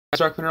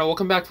Guys,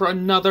 welcome back for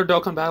another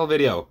Dokkan Battle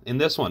video. In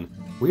this one,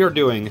 we are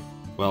doing,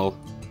 well,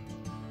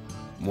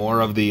 more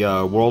of the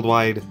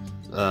worldwide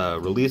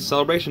release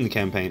celebration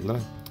campaign.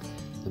 Let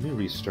me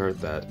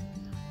restart that.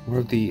 More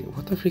of the,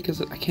 what the freak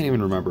is it? I can't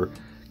even remember.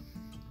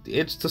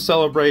 It's the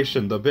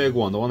celebration, the big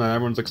one, the one that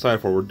everyone's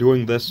excited for. We're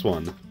doing this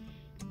one.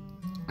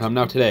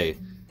 Now today,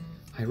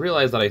 I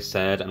realized that I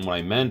said, and what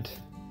I meant,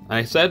 and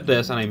I said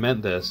this and I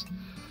meant this,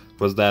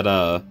 was that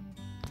I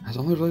was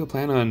only really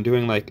planning on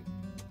doing like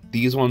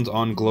these ones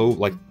on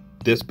like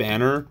this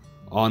banner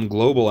on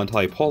global until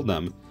I pulled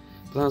them.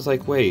 But then I was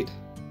like, wait,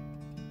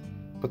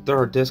 but there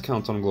are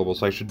discounts on global,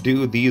 so I should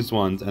do these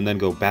ones and then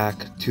go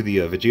back to the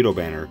Vegito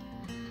banner,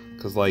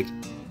 because like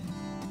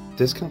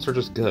discounts are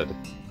just good.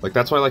 Like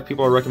that's why like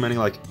people are recommending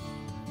like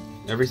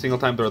every single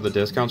time there are the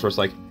discounts where it's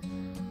like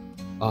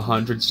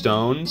 100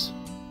 stones,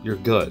 you're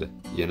good,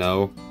 you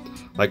know?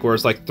 Like where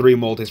it's like 3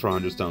 multis for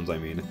 100 stones, I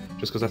mean,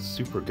 just because that's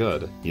super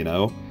good, you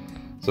know?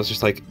 So it's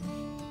just like,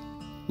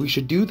 we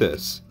should do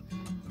this.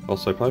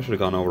 Also, I probably should have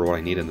gone over what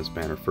I need in this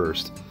banner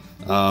first.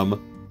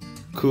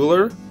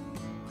 Cooler.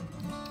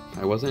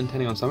 I wasn't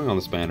intending on something on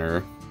this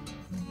banner.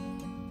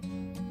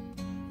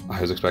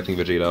 I was expecting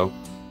Vegito.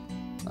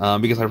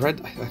 Because I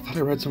thought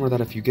I read somewhere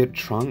that if you get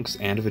Trunks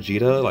and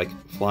Vegeta, like,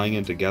 flying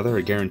in together,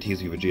 it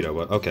guarantees you Vegito,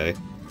 but okay.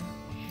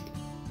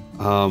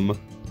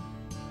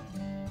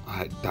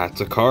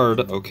 That's a card,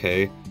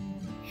 okay.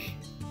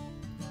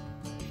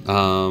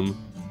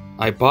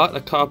 I bought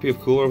a copy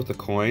of Cooler with the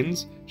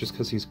coins, just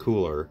because he's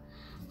cooler.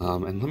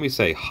 And let me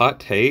say,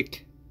 hot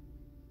take,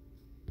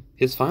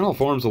 his final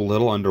form's a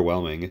little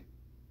underwhelming.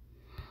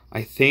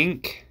 I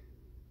think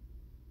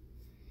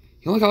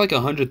he only got like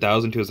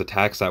 100,000 to his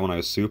attack stat when I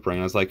was supering,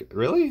 and I was like,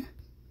 really?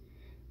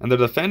 And they're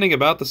defending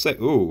about the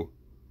same. Ooh.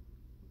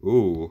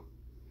 Do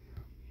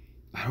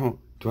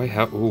I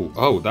have, ooh,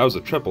 oh, that was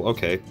a triple,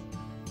 okay.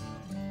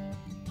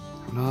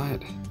 I'm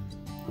not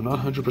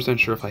 100%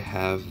 sure if I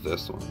have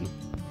this one.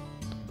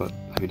 But,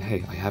 I mean,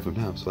 hey, I have him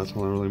now, so that's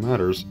all that really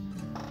matters.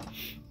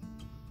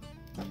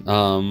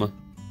 But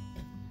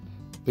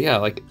yeah,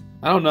 like,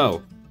 I don't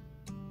know.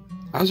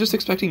 I was just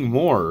expecting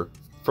more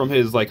from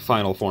his, like,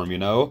 final form, you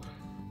know?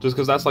 Just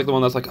because that's, like, the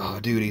one that's like, oh,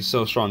 dude, he's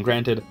so strong.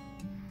 Granted,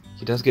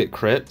 he does get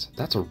crit.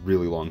 That's a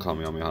really long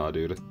Kamehameha,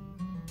 dude.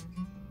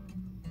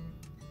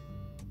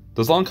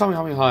 Does long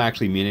Kamehameha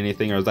actually mean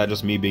anything, or is that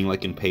just me being,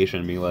 like,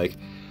 impatient and being like,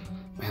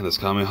 man, this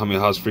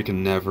Kamehameha is freaking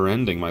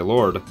never-ending, my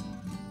lord.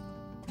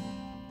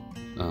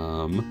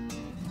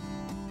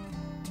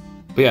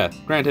 But yeah,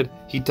 granted,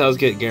 he does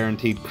get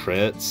guaranteed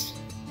crits,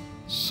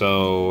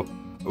 so,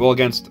 well,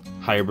 against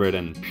Hybrid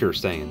and Pure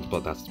Saiyans,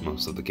 but that's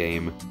most of the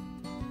game.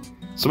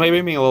 So maybe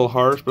being a little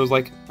harsh, but it was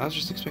like, I was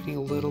just expecting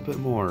a little bit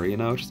more, you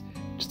know,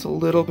 just a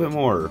little bit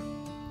more.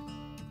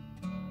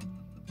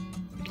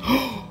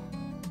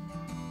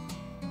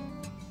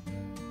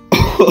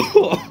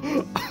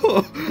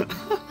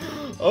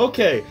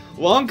 Okay,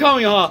 Long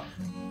Kamehameha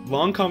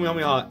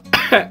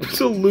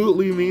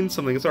absolutely means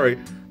something. Sorry,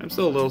 I'm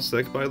still a little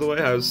sick, by the way.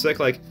 I was sick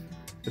like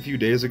a few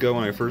days ago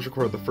when I first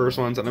recorded the first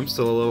ones, and I'm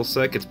still a little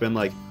sick. It's been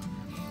like,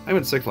 I've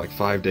been sick for like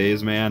 5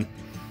 days, man.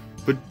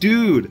 But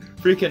dude,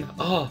 freaking,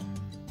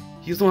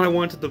 he's the one I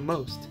wanted the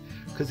most,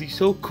 because he's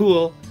so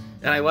cool,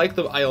 and I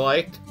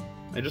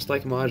just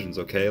like Majin's,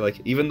 okay?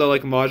 Like, even though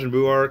like Majin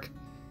Buu arc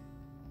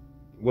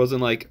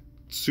wasn't like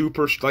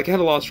super, like, it had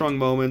a lot of strong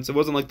moments. It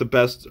wasn't like the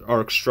best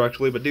arc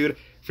structurally, but dude,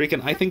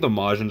 freaking, I think the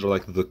Majins are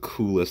like the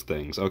coolest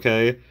things,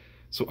 okay?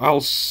 So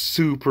I'll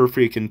super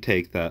freaking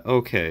take that,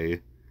 okay.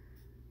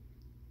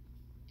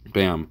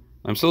 Bam.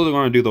 I'm still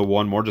going to do the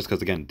one more just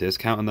because, again,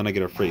 discount, and then I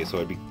get a free, so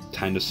it'd be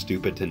kind of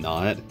stupid to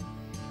not.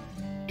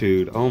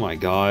 Dude, oh my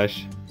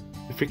gosh.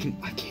 I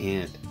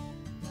can't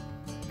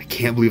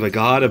believe I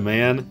got him,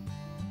 man.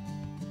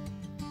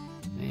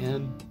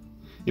 Man.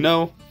 You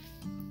know,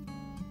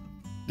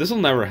 this'll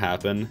never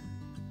happen,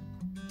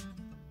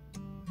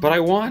 but I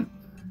want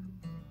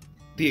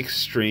the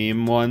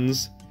extreme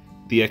ones,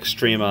 the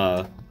extreme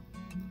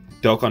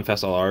Dokkan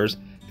Fest LRs,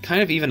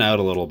 kind of even out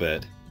a little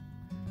bit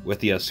with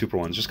the super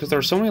ones, just because there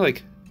are so many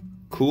like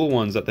cool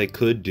ones that they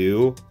could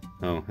do.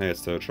 Oh, hey,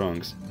 it's the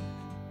Trunks.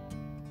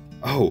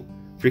 Oh,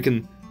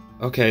 freaking,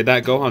 okay,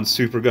 that Gohan's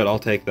super good, I'll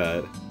take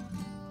that.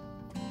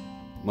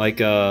 Like,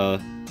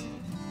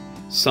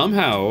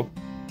 somehow,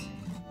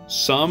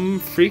 some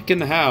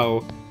freaking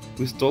how,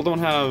 we still don't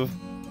have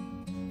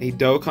a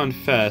Dokkan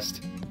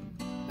Fest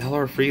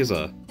LR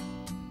Frieza.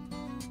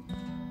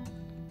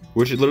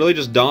 Which literally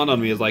just dawned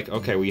on me as like,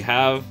 okay, we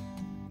got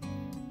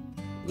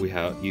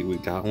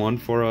one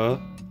for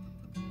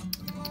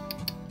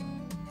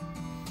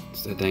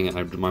dang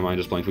it, my mind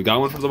just blanked. We got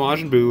one for the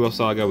Majin Buu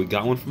saga, we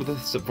got one for the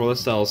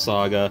Cell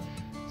saga.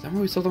 Somehow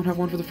we still don't have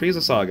one for the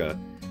Frieza saga.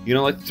 You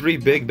know, like 3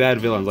 big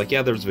bad villains. Like,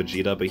 yeah, there's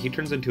Vegeta, but he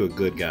turns into a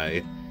good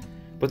guy.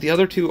 But the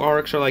other 2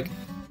 arcs are like,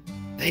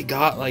 they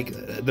got like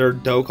their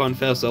Dokkan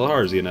Fest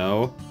LRs, you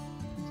know?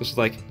 So it's just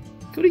like,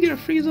 could we get a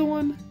Frieza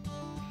one?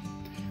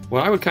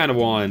 What I would kind of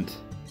want,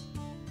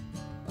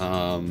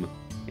 and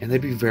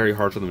they'd be very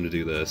hard for them to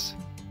do this,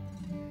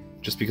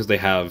 just because they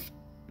have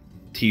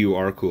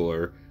TUR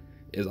cooler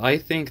is I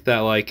think that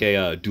like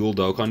a dual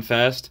Dokkan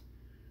Fest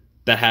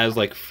that has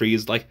like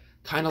freeze, like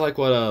kind of like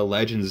what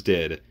Legends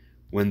did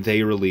when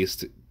they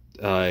released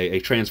a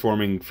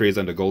transforming Frieza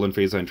into Golden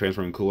Frieza and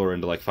transforming Cooler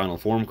into like Final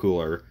Form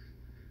Cooler.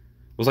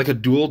 It was like a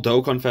dual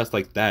Dokkan Fest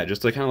like that,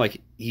 just to kind of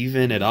like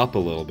even it up a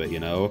little bit, you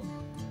know?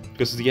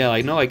 Because yeah,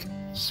 I know like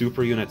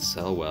super units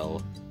sell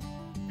well.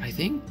 I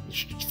think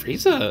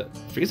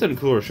Frieza and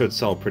Cooler should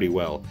sell pretty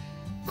well.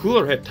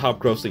 Cooler hit top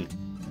grossing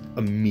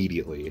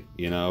immediately,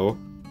 you know?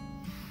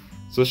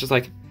 So it's just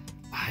like,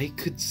 I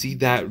could see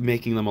that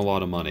making them a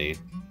lot of money.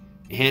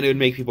 And it would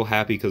make people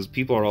happy, because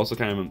people are also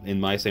kind of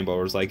in my same boat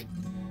where it's like,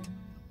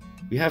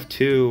 we have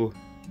 2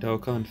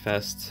 Dokkan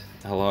Fest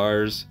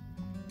LRs,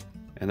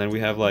 and then we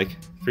have like,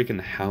 freaking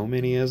how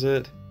many is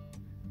it?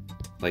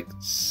 Like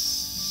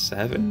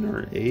 7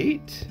 or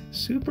 8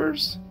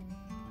 supers?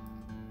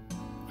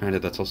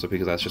 Granted, that's also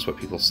because that's just what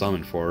people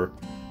summon for,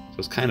 so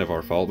it's kind of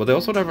our fault, but they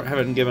also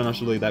haven't given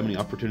us really that many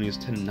opportunities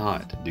to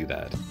not do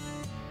that.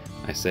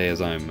 I say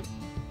as I'm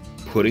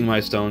putting my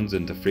stones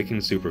into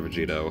freaking Super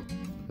Vegito.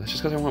 That's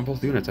just because I want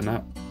both units, and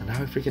now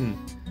I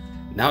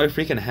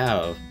freaking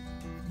have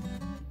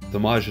the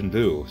Majin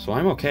Buu, so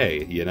I'm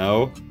okay, you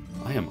know?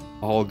 I am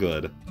all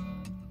good.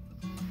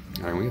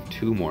 Alright, we have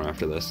 2 more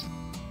after this.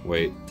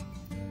 Wait.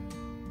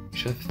 We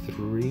should have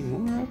 3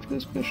 more after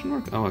this question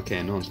mark? Oh,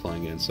 okay, no one's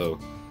flying in, so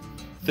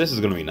this is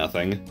gonna be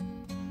nothing.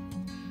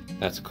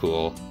 That's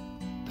cool.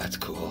 That's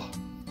cool.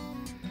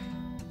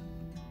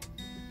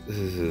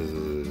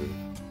 You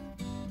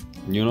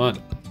know what?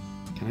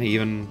 Can I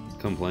even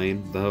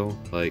complain though?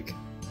 Like,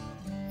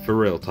 for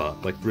real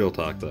talk. Like real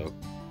talk though.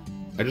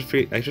 I just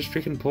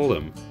freaking pulled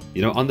him.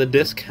 You know, on the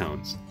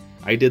discounts.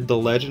 I did the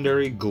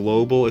legendary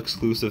global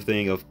exclusive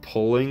thing of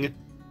pulling.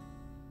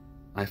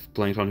 I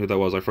blanked on who that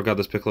was. I forgot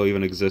this Piccolo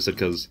even existed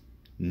because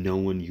no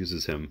one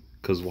uses him.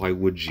 Because why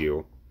would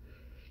you?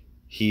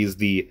 He's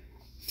the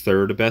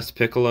 3rd best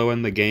Piccolo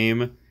in the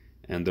game,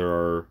 and there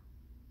are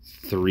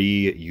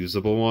 3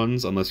 usable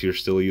ones, unless you're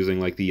still using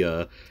like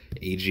the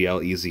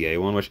AGL EZA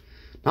one, which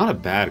not a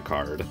bad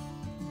card.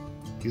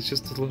 He's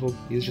just a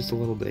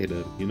little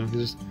dated, you know.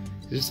 He's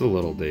just a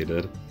little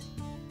dated.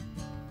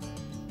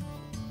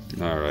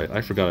 All right,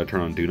 I forgot to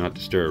turn on Do Not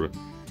Disturb,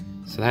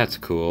 so that's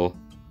cool.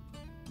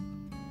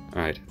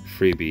 All right,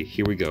 freebie,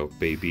 here we go,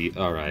 baby.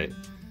 All right,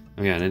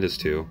 oh yeah, and it is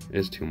 2. It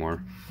is 2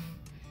 more.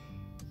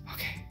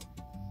 Okay.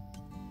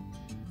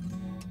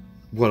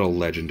 What a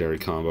legendary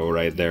combo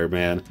right there,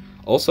 man.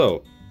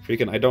 Also,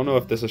 freaking, I don't know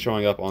if this is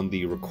showing up on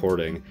the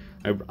recording.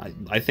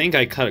 I think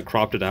I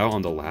cropped it out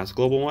on the last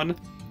global one.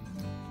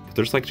 But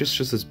there's like just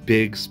this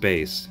big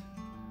space.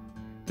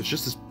 There's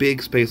just this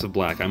big space of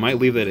black. I might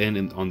leave that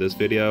in on this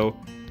video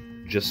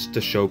just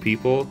to show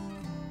people.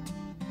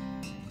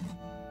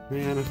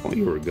 Man, I thought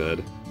you were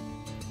good.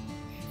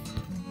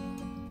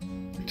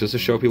 Just to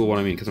show people what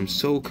I mean, because I'm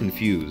so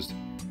confused.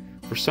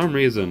 For some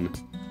reason,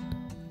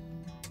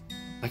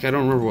 like I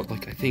don't remember what,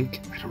 like I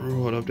don't remember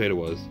what update it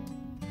was.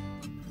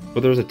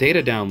 But there was a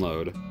data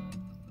download,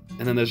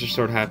 and then this just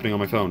started happening on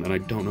my phone, and I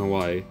don't know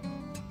why.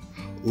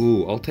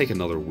 Ooh, I'll take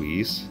another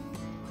Whis.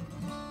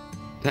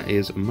 That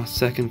is my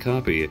 2nd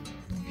copy.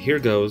 Here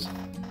goes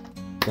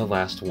the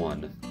last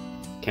one.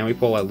 Can we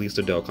pull at least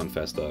a Dokkan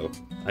Fest, though?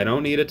 I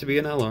don't need it to be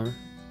an LR.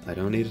 I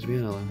don't need it to be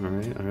an LR,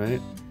 alright,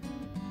 alright.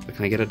 But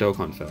can I get a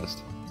Dokkan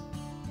Fest?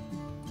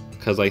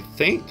 Because I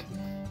think...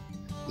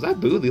 Is that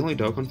Buu the only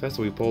Dokkan Fest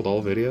that we pulled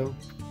all video?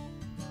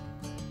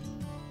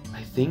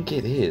 I think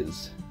it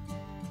is.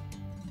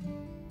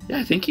 Yeah,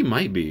 I think he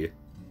might be.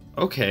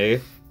 Okay.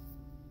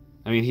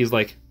 I mean, he's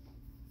like,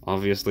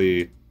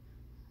 obviously,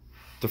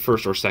 the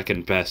 1st or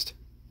 2nd best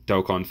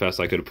Dokkan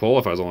Fest I could pull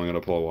if I was only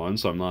going to pull one,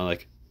 so I'm not,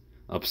 like,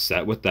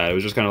 upset with that. It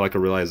was just kind of like a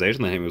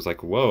realization that he was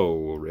like,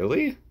 whoa,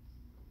 really?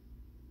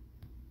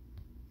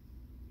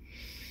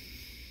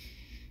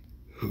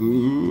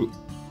 Who?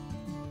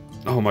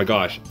 Oh my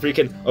gosh.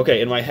 Freaking,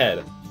 okay, in my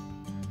head,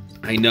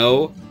 I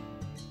know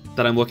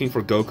that I'm looking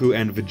for Goku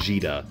and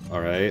Vegeta,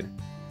 alright?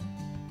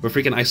 But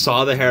freaking, I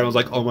saw the hair and I was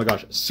like, oh my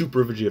gosh,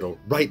 Super Vegito,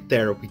 right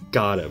there, we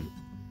got him.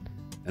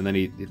 And then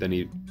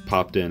he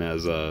popped in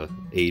as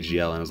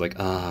AGL, and I was like,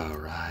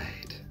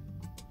 alright.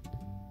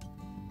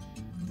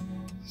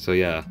 So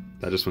yeah,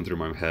 that just went through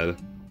my head.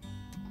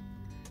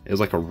 It was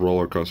like a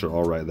roller coaster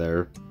all right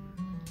there.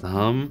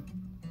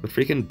 But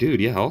freaking,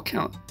 dude, yeah, I'll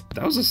count.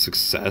 That was a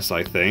success,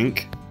 I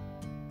think.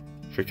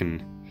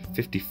 Freaking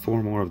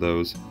 54 more of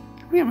those.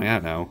 How many am I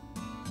at now?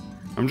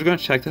 I'm just gonna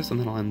check this and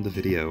then I'll end the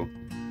video.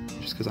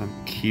 Just because I'm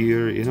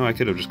curious. You know, I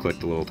could have just clicked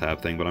the little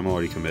tab thing, but I'm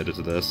already committed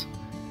to this.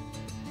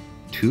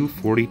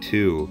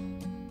 242.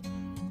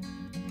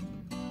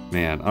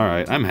 Man,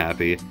 alright, I'm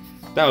happy.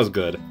 That was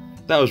good.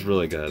 That was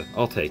really good.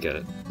 I'll take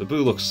it. The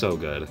Buu looks so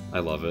good. I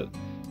love it.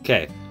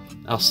 Okay,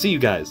 I'll see you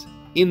guys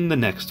in the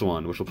next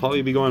one, which will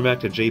probably be going back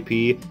to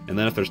JP, and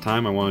then if there's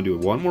time, I want to do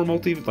one more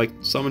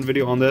summon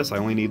video on this. I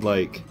only need,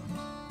 like,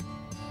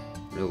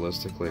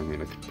 realistically, I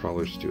mean, I could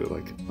probably just do it,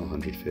 like,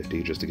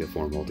 150 just to get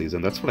 4 multis,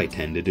 and that's what I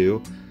tend to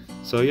do.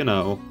 So, you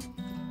know,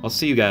 I'll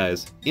see you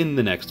guys in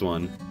the next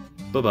one.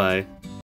 Bye-bye.